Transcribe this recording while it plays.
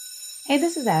Hey,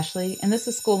 this is Ashley, and this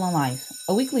is School and Life,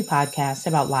 a weekly podcast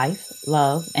about life,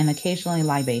 love, and occasionally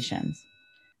libations.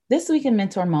 This week in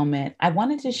Mentor Moment, I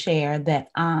wanted to share that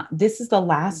this is the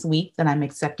last week that I'm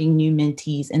accepting new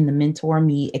mentees in the Mentor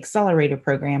Me Accelerator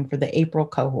program for the April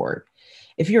cohort.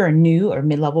 If you're a new or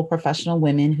mid level professional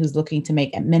woman who's looking to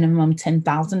make at minimum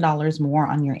 $10,000 more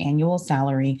on your annual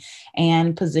salary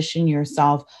and position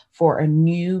yourself for a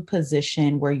new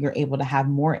position where you're able to have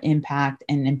more impact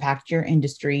and impact your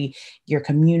industry, your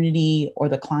community, or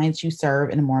the clients you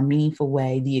serve in a more meaningful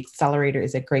way, the accelerator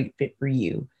is a great fit for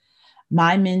you.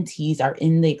 My mentees are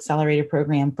in the accelerator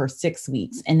program for 6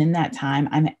 weeks. And in that time,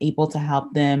 I'm able to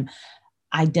help them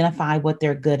identify what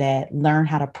they're good at, learn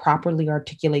how to properly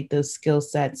articulate those skill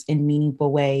sets in meaningful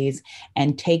ways,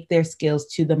 and take their skills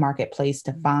to the marketplace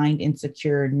to find and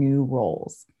secure new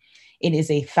roles. It is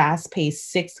a fast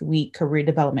paced 6 week career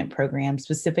development program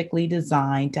specifically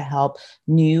designed to help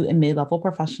new and mid level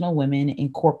professional women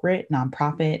in corporate,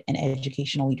 nonprofit, and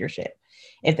educational leadership.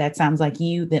 If that sounds like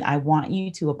you, then I want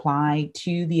you to apply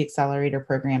to the accelerator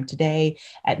program today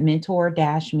at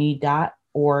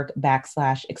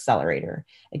mentor-me.org/accelerator.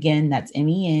 Again, that's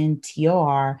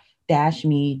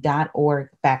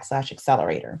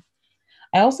mentor-me.org/accelerator.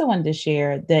 I also wanted to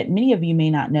share that many of you may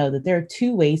not know that there are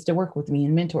two ways to work with me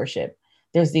in mentorship.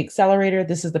 There's the accelerator.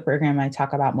 This is the program I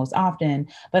talk about most often,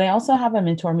 but I also have a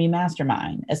Mentor Me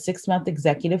Mastermind, a 6 month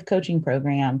executive coaching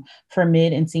program for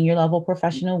mid and senior level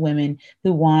professional women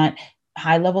who want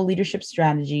high level leadership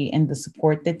strategy and the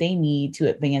support that they need to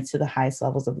advance to the highest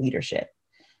levels of leadership.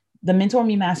 The Mentor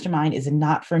Me Mastermind is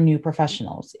not for new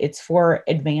professionals. It's for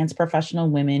advanced professional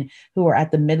women who are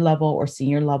at the mid level or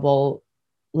senior levels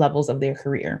of their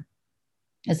career.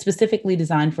 It's specifically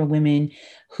designed for women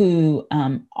who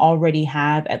already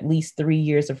have at least 3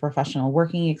 years of professional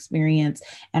working experience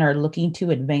and are looking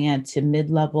to advance to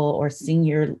mid-level or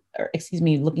senior, or excuse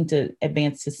me, looking to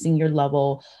advance to senior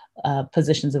level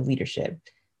positions of leadership.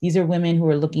 These are women who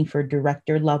are looking for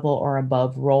director level or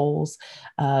above roles,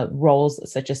 roles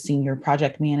such as senior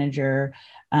project manager,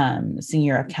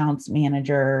 senior accounts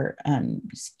manager,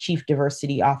 chief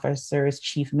diversity officers,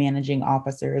 chief managing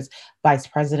officers, vice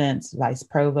presidents, vice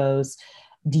provosts,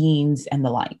 deans, and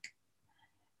the like.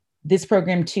 This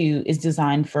program, too, is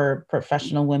designed for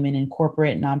professional women in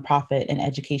corporate, nonprofit, and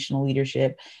educational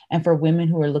leadership, and for women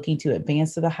who are looking to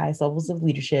advance to the highest levels of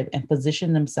leadership and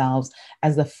position themselves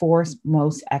as the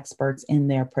foremost experts in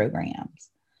their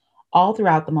programs. All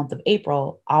throughout the month of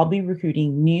April, I'll be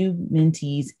recruiting new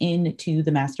mentees into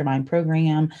the mastermind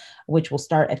program, which will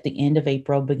start at the end of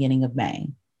April, beginning of May.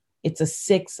 It's a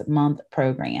 6 month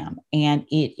program and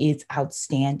it is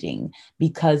outstanding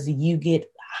because you get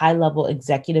high level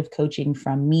executive coaching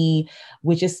from me,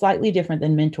 which is slightly different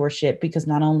than mentorship because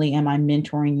not only am I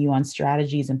mentoring you on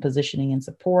strategies and positioning and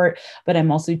support, but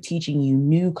I'm also teaching you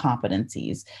new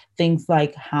competencies, things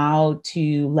like how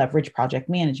to leverage project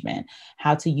management,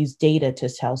 how to use data to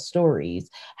tell stories,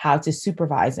 how to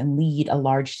supervise and lead a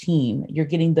large team. You're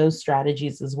getting those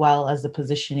strategies as well as the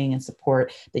positioning and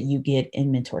support that you get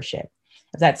in mentorship.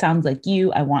 If that sounds like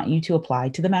you, I want you to apply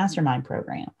to the mastermind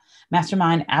program.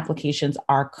 Mastermind applications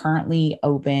are currently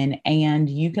open and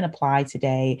you can apply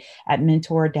today at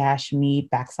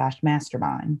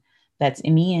mentor-me/mastermind. That's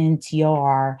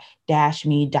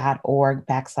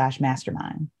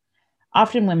mentor-me.org/mastermind.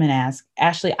 Often women ask,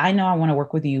 Ashley, I know I want to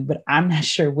work with you, but I'm not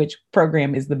sure which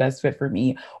program is the best fit for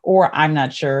me, or I'm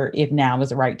not sure if now is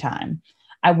the right time.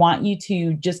 I want you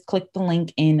to just click the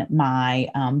link in my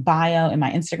bio, in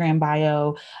my Instagram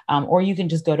bio, or you can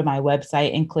just go to my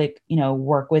website and click,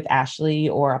 work with Ashley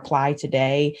or apply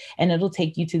today, and it'll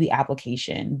take you to the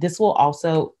application. This will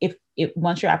also, if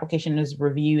once your application is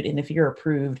reviewed and if you're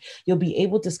approved, you'll be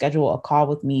able to schedule a call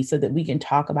with me so that we can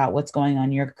talk about what's going on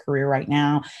in your career right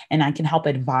now, and I can help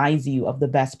advise you of the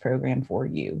best program for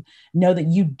you. Know that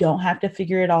you don't have to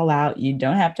figure it all out. You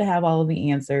don't have to have all of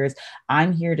the answers.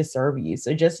 I'm here to serve you.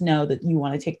 So just know that you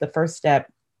want to take the first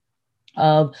step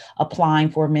of applying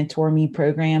for Mentor Me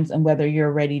programs, and whether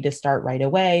you're ready to start right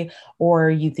away or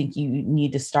you think you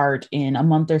need to start in a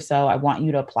month or so, I want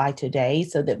you to apply today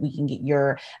so that we can get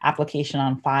your application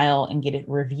on file and get it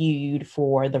reviewed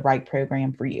for the right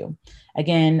program for you.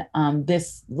 Again,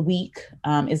 this week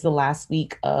is the last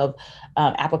week of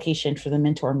application for the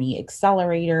Mentor Me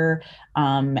Accelerator,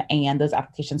 and those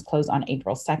applications close on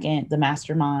April 2nd. The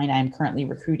mastermind, I'm currently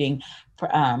recruiting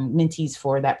mentees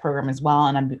for that program as well,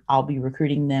 and I'll be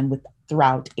recruiting them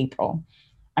throughout April.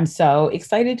 I'm so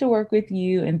excited to work with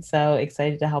you and so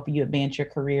excited to help you advance your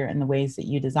career in the ways that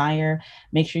you desire.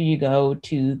 Make sure you go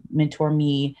to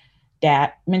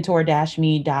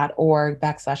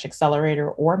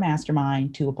mentor-me.org/accelerator or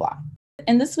mastermind to apply.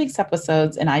 In this week's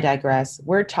episodes, and I digress,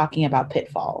 we're talking about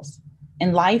pitfalls.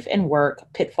 In life and work,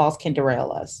 pitfalls can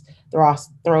derail us,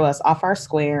 throw us off our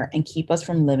square, and keep us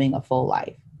from living a full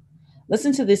life.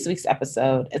 Listen to this week's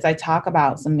episode as I talk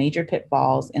about some major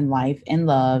pitfalls in life and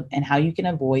love and how you can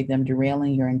avoid them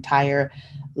derailing your entire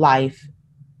life,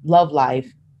 love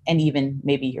life, and even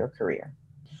maybe your career.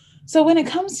 So when it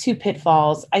comes to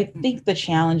pitfalls, I think the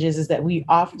challenge is that we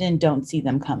often don't see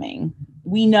them coming.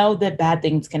 We know that bad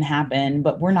things can happen,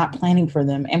 but we're not planning for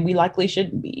them, and we likely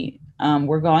shouldn't be.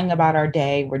 We're going about our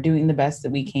day. We're doing the best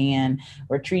that we can.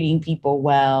 We're treating people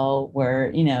well.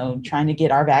 We're, trying to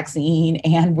get our vaccine,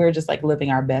 and we're just like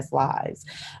living our best lives.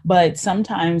 But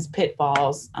sometimes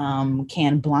pitfalls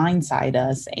can blindside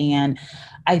us, and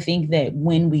I think that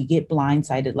when we get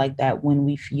blindsided like that, when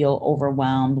we feel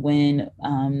overwhelmed, when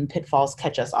pitfalls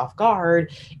catch us off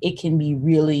guard, it can be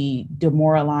really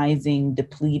demoralizing,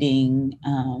 depleting,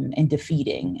 and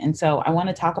defeating. And so I want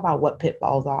to talk about what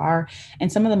pitfalls are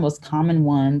and some of the most common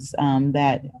ones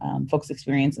that folks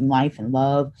experience in life and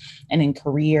love and in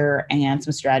career, and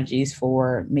some strategies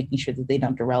for making sure that they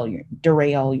don't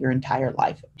derail your entire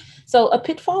life. So a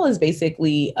pitfall is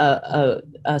basically a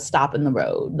stop in the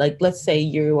road. Like, let's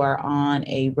say you are on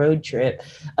a road trip.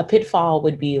 A pitfall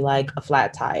would be like a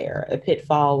flat tire. A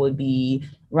pitfall would be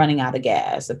running out of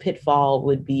gas. A pitfall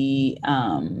would be,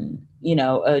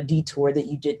 a detour that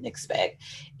you didn't expect.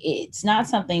 It's not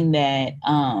something that,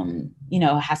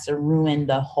 has to ruin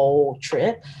the whole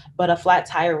trip, but a flat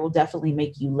tire will definitely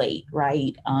make you late,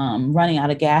 right? Running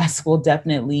out of gas will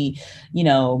definitely,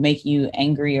 make you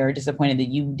angry or disappointed that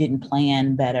you didn't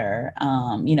plan better.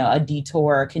 A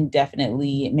detour can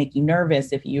definitely make you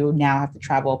nervous if you now have to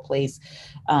travel a place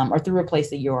or through a place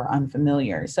that you're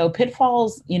unfamiliar. So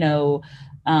pitfalls,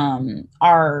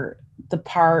 are the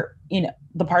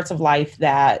parts of life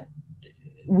that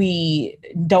we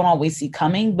don't always see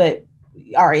coming, but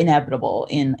are inevitable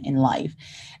in life.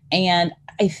 And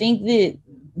I think that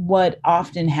what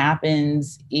often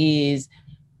happens is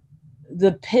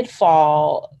the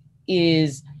pitfall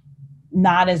is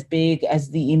not as big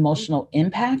as the emotional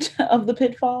impact of the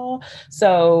pitfall.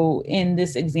 So in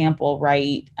this example,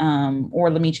 right, or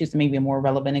let me choose maybe a more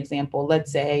relevant example.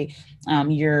 Let's say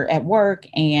you're at work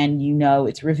and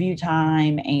it's review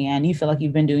time and you feel like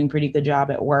you've been doing a pretty good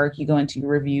job at work. You go into your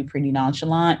review pretty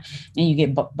nonchalant and you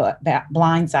get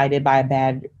blindsided by a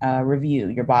bad review.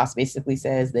 Your boss basically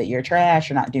says that you're trash,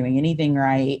 you're not doing anything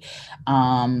right.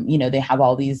 They have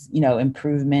all these,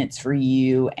 improvements for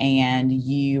you, and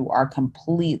you are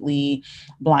completely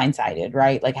blindsided,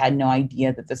 right? Like had no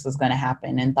idea that this was going to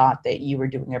happen and thought that you were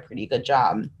doing a pretty good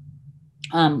job.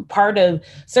 Part of,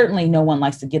 certainly no one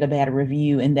likes to get a bad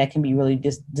review, and that can be really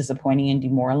disappointing and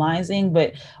demoralizing.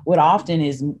 But what often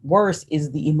is worse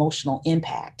is the emotional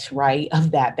impact, right,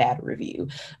 of that bad review,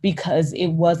 because it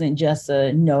wasn't just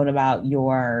a note about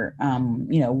your,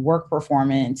 work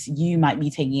performance. You might be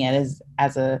taking it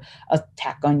as a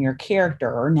attack on your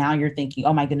character, or now you're thinking,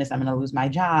 oh my goodness, I'm going to lose my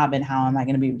job, and how am I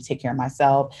going to be able to take care of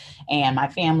myself and my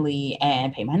family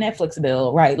and pay my Netflix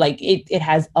bill, right? Like it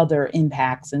has other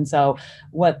impacts. And so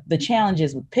what the challenge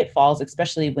is with pitfalls,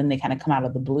 especially when they kind of come out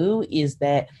of the blue, is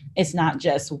that it's not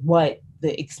just what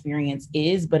the experience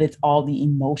is, but it's all the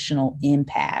emotional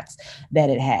impacts that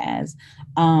it has.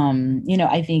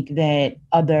 I think that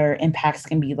other impacts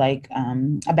can be like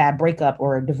a bad breakup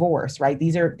or a divorce, right?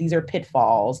 These are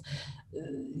pitfalls.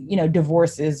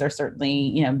 Divorces are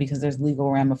certainly, because there's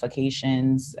legal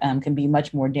ramifications, can be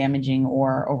much more damaging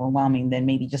or overwhelming than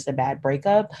maybe just a bad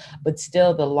breakup. But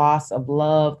still, the loss of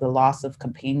love, the loss of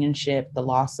companionship, the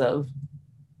loss of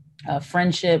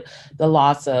friendship, the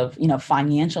loss of,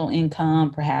 financial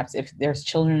income, perhaps if there's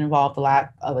children involved, the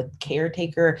lack of a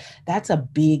caretaker, that's a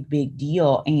big, big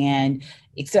deal. And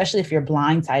especially if you're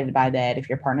blindsided by that, if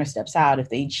your partner steps out, if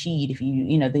they cheat, if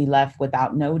they left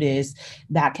without notice,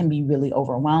 that can be really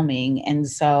overwhelming. And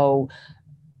so,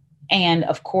 and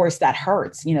of course that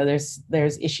hurts.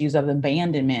 There's issues of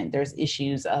abandonment, there's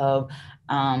issues of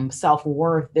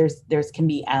self-worth, there's can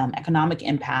be economic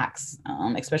impacts,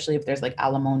 especially if there's like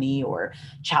alimony or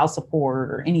child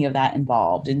support or any of that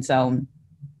involved. And so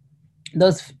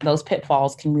those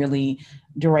pitfalls can really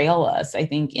derail us. I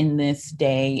think in this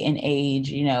day and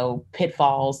age,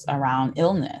 pitfalls around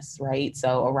illness, right?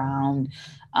 So around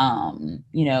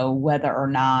whether or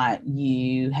not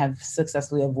you have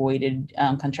successfully avoided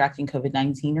contracting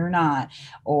COVID-19 or not,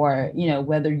 or,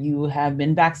 whether you have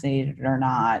been vaccinated or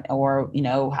not, or,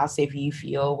 how safe you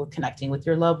feel with connecting with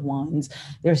your loved ones.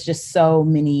 There's just so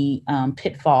many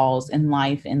pitfalls in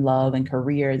life and love and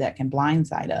career that can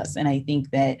blindside us. And I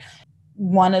think that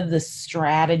one of the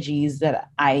strategies that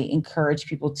I encourage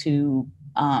people to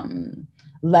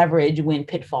leverage when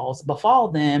pitfalls befall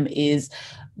them is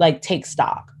like take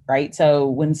stock, right? So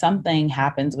when something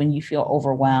happens, when you feel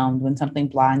overwhelmed, when something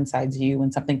blindsides you,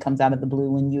 when something comes out of the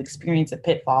blue, when you experience a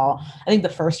pitfall, I think the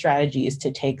first strategy is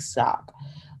to take stock.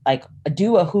 Like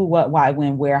do a who, what, why,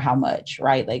 when, where, how much,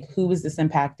 right? Like who is this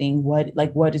impacting?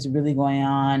 What is really going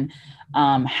on?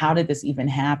 How did this even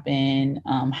happen?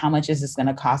 How much is this going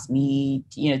to cost me,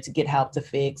 to get help to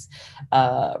fix?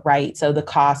 Right. So the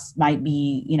cost might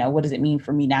be, what does it mean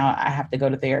for me now? I have to go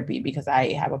to therapy because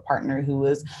I have a partner who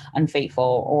was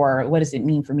unfaithful, or what does it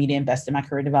mean for me to invest in my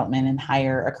career development and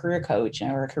hire a career coach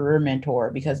or a career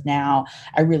mentor? Because now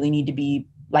I really need to be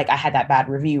like, I had that bad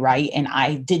review, right? And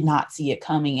I did not see it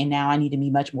coming. And now I need to be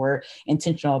much more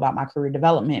intentional about my career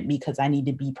development because I need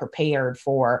to be prepared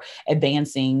for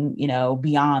advancing,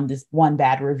 beyond this one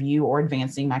bad review or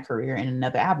advancing my career in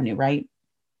another avenue, right?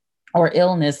 Or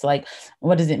illness, like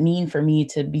what does it mean for me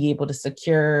to be able to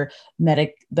secure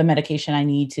the medication I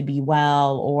need to be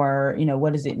well? Or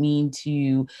what does it mean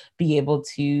to be able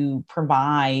to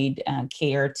provide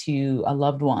care to a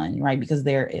loved one, right, because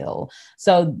they're ill?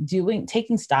 So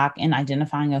taking stock and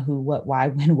identifying a who, what, why,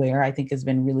 when, where, I think has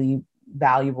been really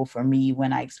valuable for me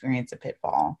when I experience a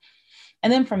pitfall.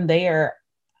 And then from there,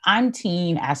 I'm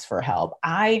team ask for help.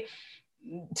 I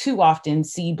too often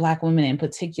see Black women in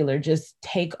particular just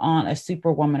take on a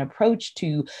superwoman approach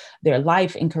to their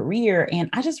life and career. And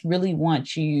I just really want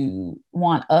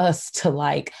us to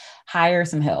like hire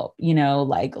some help,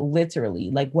 like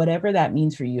literally, like whatever that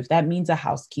means for you. If that means a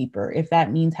housekeeper, if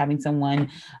that means having someone,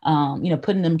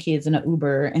 putting them kids in an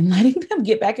Uber and letting them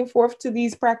get back and forth to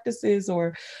these practices,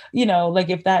 or,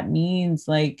 like if that means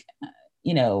like,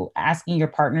 asking your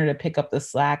partner to pick up the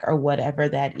slack or whatever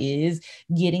that is,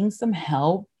 getting some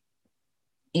help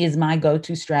is my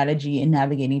go-to strategy in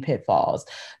navigating pitfalls.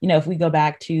 If we go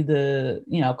back to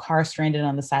the, car stranded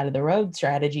on the side of the road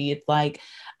strategy, it's like,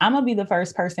 I'm gonna be the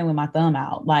first person with my thumb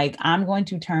out. Like I'm going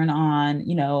to turn on,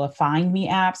 a find me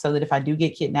app so that if I do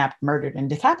get kidnapped, murdered, and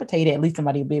decapitated, at least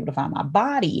somebody will be able to find my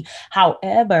body.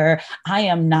 However, I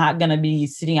am not gonna be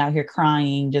sitting out here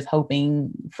crying, just hoping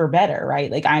for better,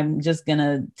 right? Like I'm just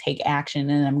gonna take action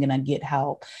and I'm gonna get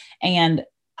help. And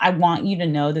I want you to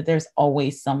know that there's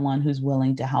always someone who's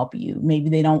willing to help you. Maybe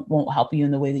they won't help you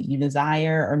in the way that you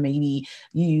desire, or maybe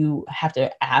you have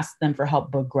to ask them for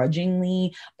help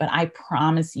begrudgingly. But I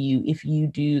promise you, if you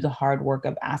do the hard work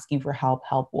of asking for help,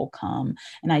 help will come.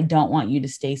 And I don't want you to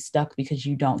stay stuck because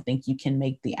you don't think you can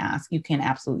make the ask. You can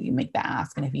absolutely make the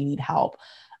ask. And if you need help,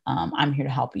 I'm here to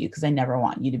help you because I never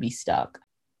want you to be stuck.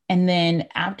 And then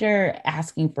after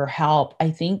asking for help,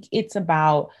 I think it's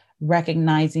about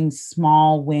recognizing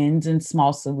small wins and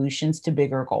small solutions to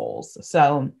bigger goals.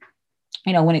 So,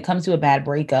 when it comes to a bad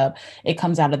breakup, it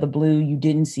comes out of the blue. You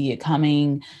didn't see it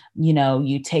coming.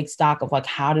 You take stock of like,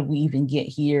 how did we even get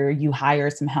here? You hire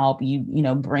some help. You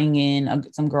bring in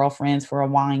some girlfriends for a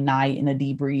wine night and a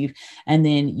debrief. And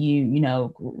then you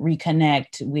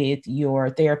reconnect with your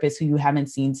therapist who you haven't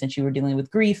seen since you were dealing with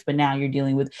grief, but now you're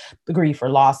dealing with the grief or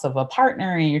loss of a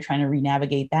partner and you're trying to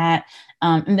re-navigate that.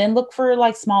 And then look for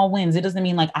like small wins. It doesn't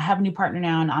mean like I have a new partner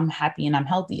now and I'm happy and I'm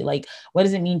healthy. Like, what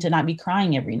does it mean to not be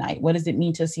crying every night? What does it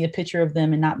mean to see a picture of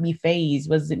them and not be phased?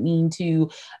 What does it mean to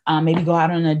maybe go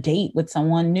out on a date with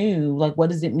someone new? Like, what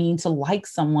does it mean to like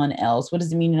someone else? What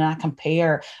does it mean to not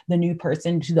compare the new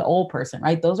person to the old person,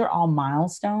 right? Those are all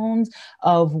milestones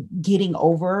of getting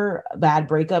over a bad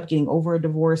breakup, getting over a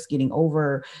divorce, getting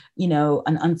over,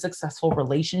 an unsuccessful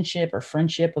relationship or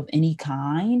friendship of any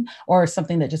kind, or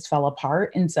something that just fell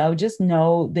apart. And so just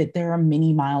know that there are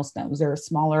many milestones. There are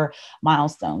smaller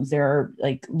milestones. There are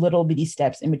like little bitty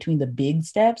steps in between the big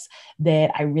steps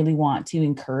that I really want to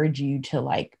encourage you to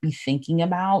like be thinking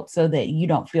about, so that you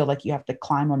don't feel like you have to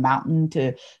climb a mountain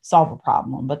to solve a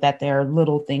problem, but that there are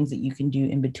little things that you can do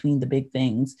in between the big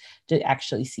things to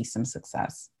actually see some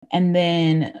success. And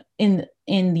then in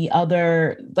the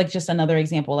other, like just another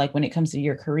example, like when it comes to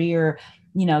your career,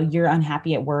 you're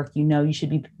unhappy at work, you should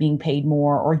be being paid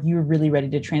more, or you're really ready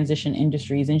to transition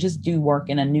industries and just do work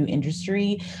in a new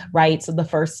industry, right? So the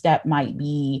first step might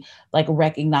be like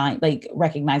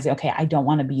recognizing, okay, I don't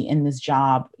want to be in this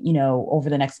job, over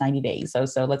the next 90 days.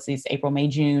 So let's say it's April, May,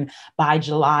 June. By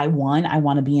July 1, I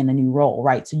want to be in a new role,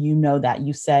 right? So that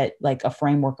you set like a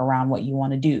framework around what you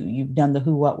want to do. You've done the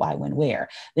who, what, why, when, where.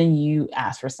 Then you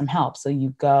ask for some help. So you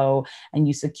go and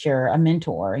you secure a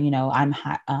mentor.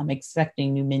 I'm expecting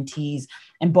accepting new mentees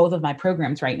in both of my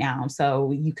programs right now.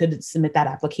 So you could submit that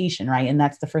application, right? And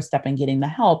that's the first step in getting the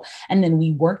help. And then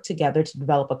we work together to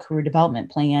develop a career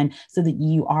development plan so that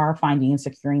you are finding and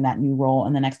securing that new role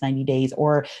in the next 90 days,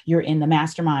 or you're in the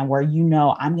mastermind where,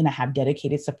 I'm going to have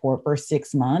dedicated support for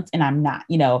 6 months. And I'm not,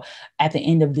 at the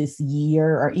end of this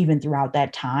year or even throughout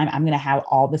that time, I'm going to have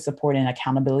all the support and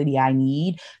accountability I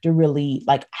need to really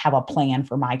like have a plan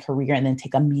for my career and then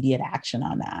take immediate action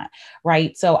on that.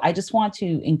 Right. So I just want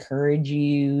to encourage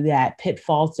you that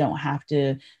pitfalls don't have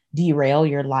to derail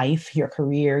your life, your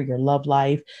career, your love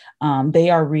life. They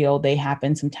are real. They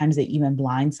happen. Sometimes they even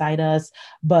blindside us.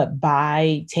 But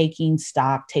by taking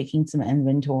stock, taking some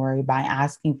inventory, by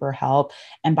asking for help,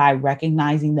 and by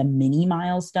recognizing the mini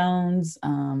milestones,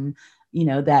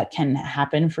 that can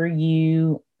happen for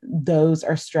you, those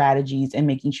are strategies and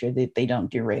making sure that they don't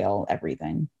derail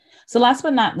everything. So last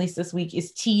but not least this week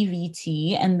is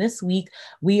TVT. And this week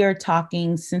we are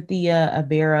talking Cynthia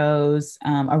Averro's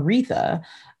Aretha.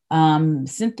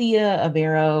 Cynthia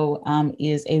Averro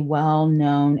is a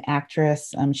well-known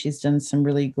actress. She's done some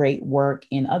really great work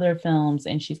in other films,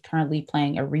 and she's currently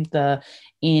playing Aretha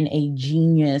in a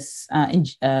Genius, I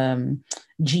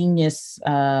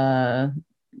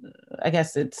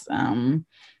guess it's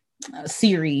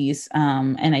series.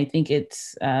 And I think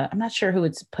it's, I'm not sure who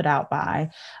it's put out by,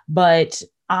 but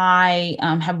I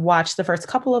have watched the first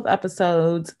couple of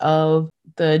episodes of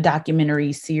the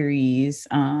documentary series,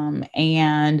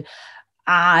 and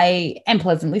I am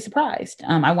pleasantly surprised.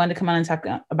 I wanted to come on and talk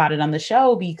about it on the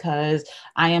show because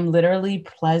I am literally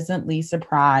pleasantly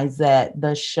surprised that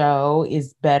the show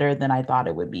is better than I thought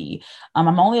it would be.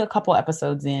 I'm only a couple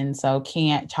episodes in, so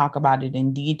can't talk about it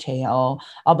in detail.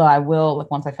 Although I will,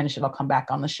 like once I finish it, I'll come back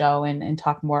on the show and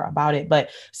talk more about it.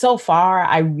 But so far,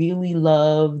 I really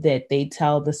love that they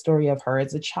tell the story of her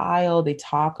as a child. They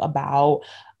talk about,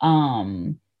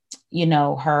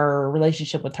 her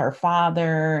relationship with her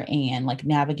father and like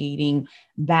navigating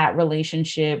that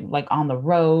relationship, like on the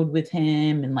road with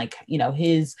him, and like,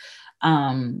 his,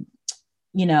 kind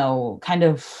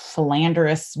of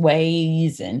philanderous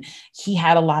ways. And he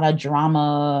had a lot of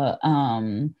drama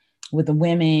with the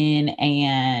women,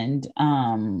 and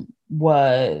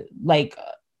was like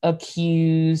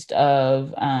accused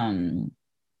of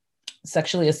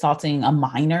sexually assaulting a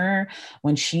minor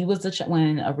when she was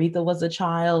when Aretha was a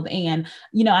child. And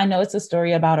I know it's a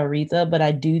story about Aretha, but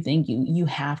I do think you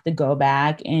have to go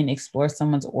back and explore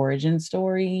someone's origin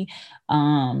story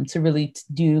to really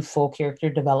do full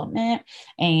character development.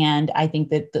 And I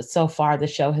think that so far the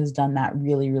show has done that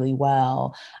really, really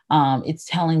well. It's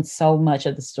telling so much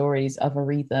of the stories of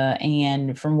Aretha,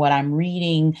 and from what I'm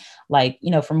reading, like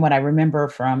from what I remember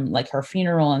from like her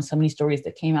funeral and so many stories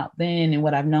that came out then, and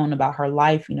what I've known about her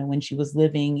life, when she was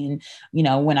living,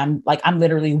 and when I'm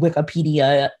literally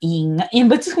Wikipedia-ing in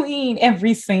between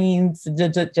every scene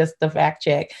just to fact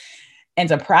check and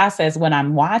to process what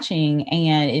I'm watching,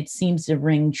 and it seems to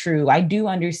ring true. I do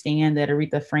understand that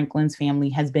Aretha Franklin's family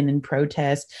has been in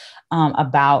protest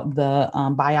about the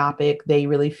biopic. They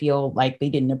really feel like they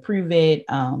didn't approve it.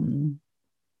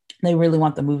 They really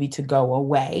want the movie to go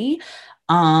away.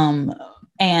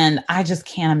 And I just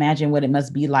can't imagine what it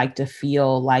must be like to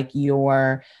feel like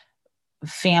your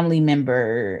family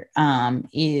member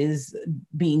is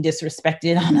being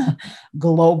disrespected on a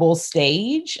global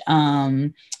stage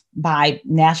by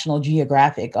National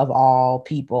Geographic, of all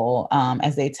people,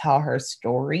 as they tell her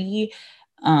story.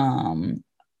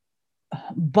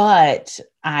 But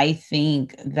I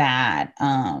think that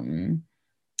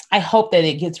I hope that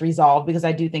it gets resolved, because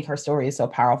I do think her story is so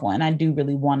powerful, and I do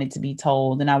really want it to be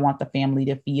told. And I want the family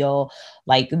to feel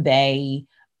like they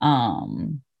are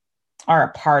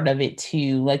a part of it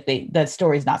too. Like that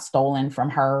story is not stolen from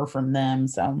her, from them.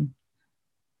 So,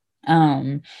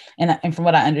 and from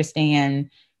what I understand,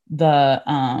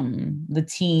 the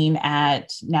team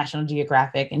at National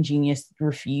Geographic and Genius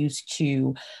refused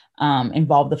to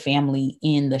involve the family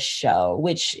in the show,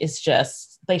 which is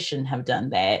just, they shouldn't have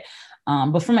done that.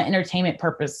 But from an entertainment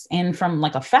purpose and from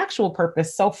like a factual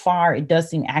purpose, so far it does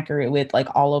seem accurate with like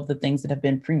all of the things that have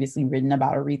been previously written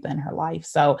about Aretha and her life.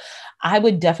 So I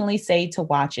would definitely say to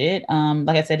watch it.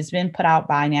 Like I said, it's been put out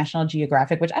by National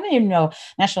Geographic, which I didn't even know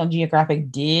National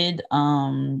Geographic did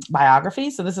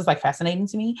biographies. So this is like fascinating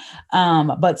to me.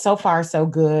 But so far so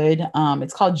good.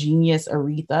 It's called Genius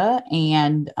Aretha,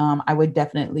 and I would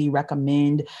definitely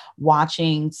recommend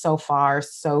watching. So far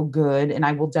so good. And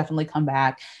I will definitely come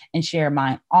back and share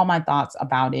all my thoughts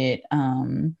about it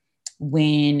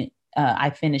when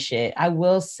I finish it. I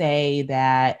will say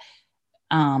that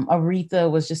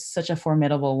Aretha was just such a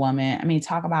formidable woman. I mean,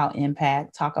 talk about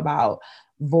impact, talk about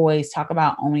voice, talk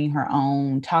about owning her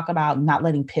own, talk about not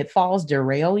letting pitfalls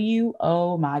derail you.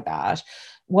 Oh my gosh,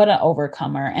 what an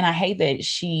overcomer. And I hate that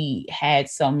she had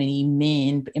so many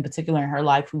men in particular in her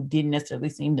life who didn't necessarily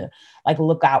seem to like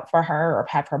look out for her or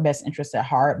have her best interest at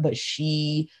heart, but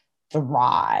she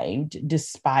thrived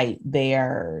despite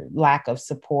their lack of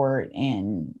support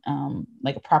and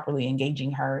like properly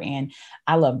engaging her. And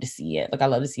I love to see it. Like I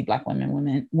love to see Black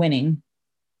women winning.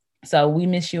 So we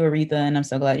miss you, Aretha, and I'm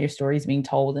so glad your story is being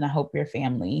told. And I hope your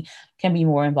family can be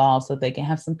more involved so they can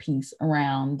have some peace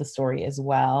around the story as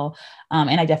well.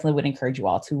 And I definitely would encourage you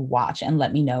all to watch and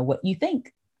let me know what you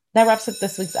think. That wraps up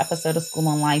this week's episode of School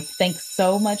on Life. Thanks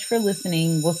so much for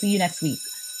listening. We'll see you next week.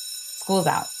 School's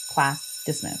out. Class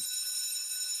dismissed.